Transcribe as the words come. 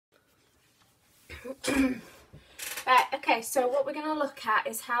Right, okay, so what we're going to look at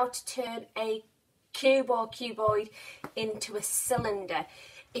is how to turn a cube or cuboid into a cylinder.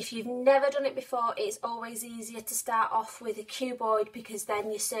 If you've never done it before, it's always easier to start off with a cuboid because then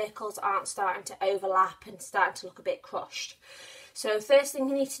your circles aren't starting to overlap and starting to look a bit crushed. So first thing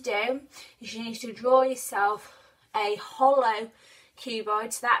you need to do is you need to draw yourself a hollow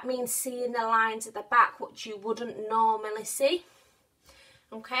cuboid. So that means seeing the lines at the back which you wouldn't normally see.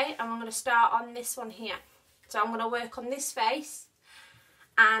 Okay, and I'm going to start on this one here. So I'm going to work on this face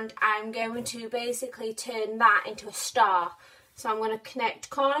and I'm going to basically turn that into a star. So I'm going to connect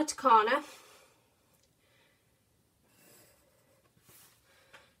corner to corner.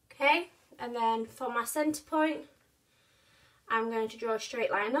 Okay, and then for my centre point, I'm going to draw a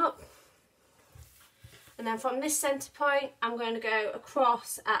straight line up. And then from this centre point, I'm going to go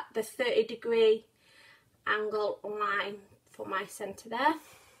across at the 30-degree angle line for my centre there.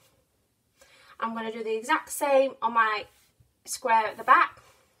 I'm going to do the exact same on my square at the back.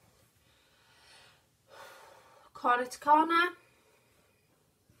 Corner to corner.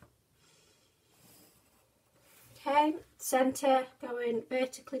 Okay, centre going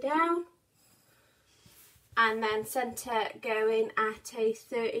vertically down. And then centre going at a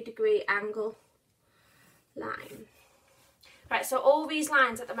 30-degree angle line. Right, so all these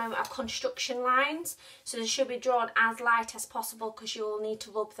lines at the moment are construction lines, so they should be drawn as light as possible because you will need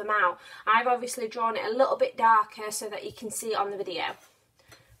to rub them out. I've obviously drawn it a little bit darker so that you can see it on the video.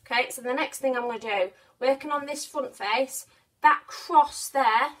 Okay, so the next thing I'm going to do, working on this front face, that cross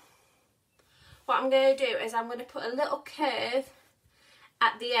there, what I'm going to do is I'm going to put a little curve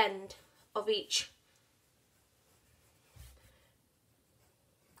at the end of each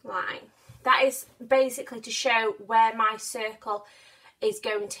line. That is basically to show where my circle is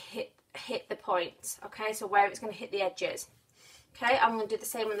going to hit the points, okay, so where it's going to hit the edges. Okay, I'm going to do the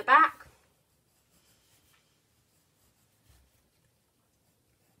same on the back.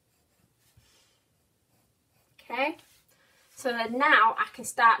 Okay, so then now I can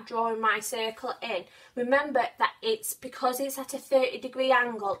start drawing my circle in. Remember that it's because it's at a 30-degree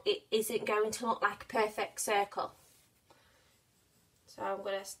angle, it isn't going to look like a perfect circle. So I'm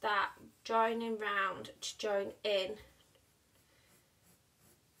going to start joining round to join in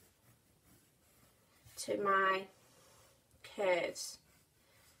to my curves.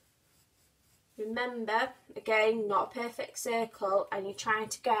 Remember, again, not a perfect circle, and you're trying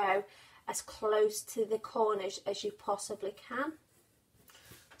to go as close to the corners as you possibly can.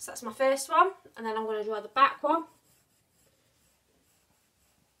 So that's my first one, and then I'm going to draw the back one.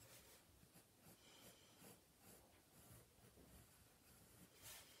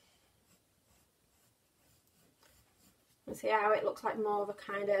 And see how it looks like more of a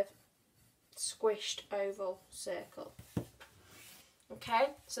kind of squished oval circle. Okay,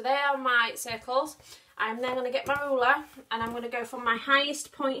 so there are my circles. I'm then going to get my ruler and I'm going to go from my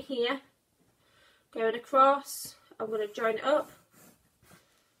highest point here, going across, I'm going to join it up,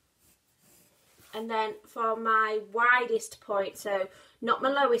 and then for my widest point, so not my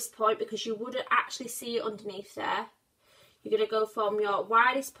lowest point because you wouldn't actually see it underneath there, you're going to go from your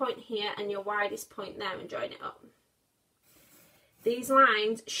widest point here and your widest point there and join it up. These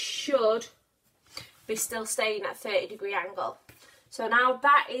lines should be still staying at 30-degree angle. So now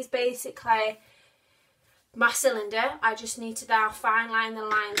that is basically my cylinder. I just need to now fine line the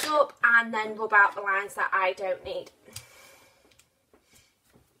lines up and then rub out the lines that I don't need.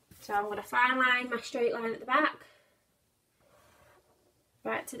 So I'm going to fine line my straight line at the back,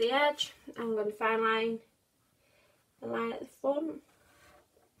 right to the edge. I'm going to fine line the line at the front,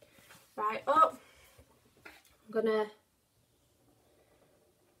 right up. I'm going to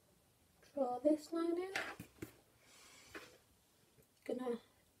draw this line in. Gonna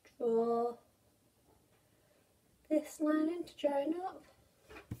draw this line in to join up,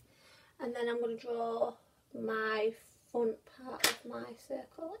 and then I'm going to draw my front part of my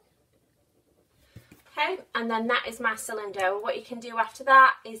circle. Okay, and then that is my cylinder. What you can do after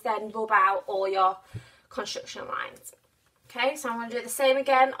that is then rub out all your construction lines. Okay, so I'm going to do the same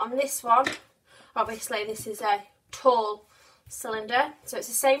again on this one. Obviously this is a tall cylinder, so it's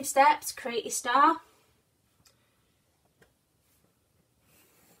the same steps. Create your star,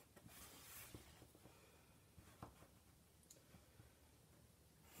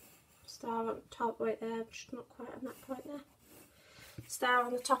 star on the top right there, just not quite on that point there. Star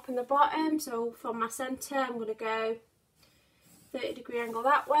on the top and the bottom. So from my centre I'm going to go 30-degree angle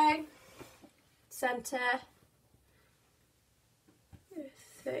that way, centre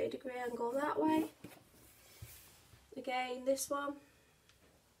 30-degree angle that way, again this one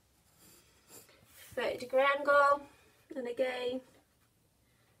 30-degree angle, and again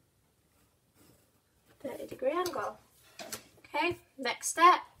 90-degree angle. Okay, next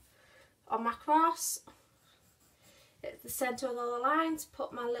step, on my cross, at the centre of all the lines,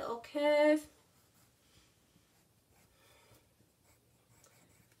 put my little curve.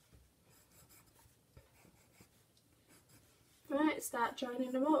 Right, start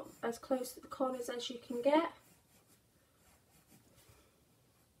joining them up as close to the corners as you can get.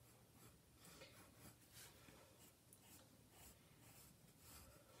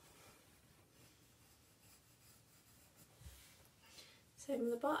 Same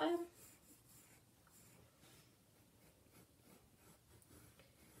with the bottom.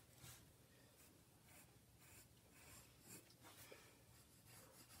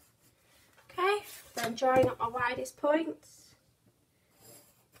 Okay, then drawing up my widest points.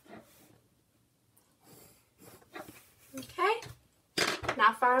 Okay,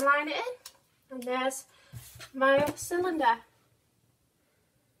 now fine line it in, and there's my cylinder.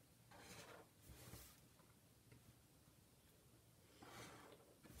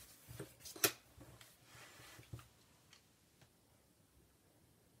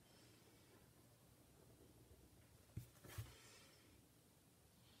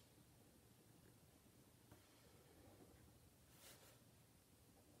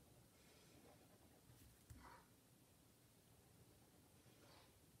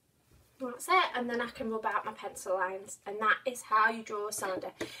 That's it, and then I can rub out my pencil lines, and that is how you draw a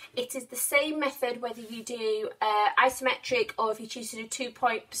cylinder. It is the same method whether you do isometric or if you choose to do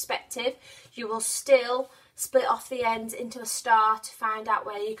 2-point perspective. You will still split off the ends into a star to find out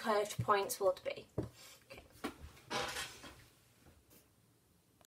where your curved points would be.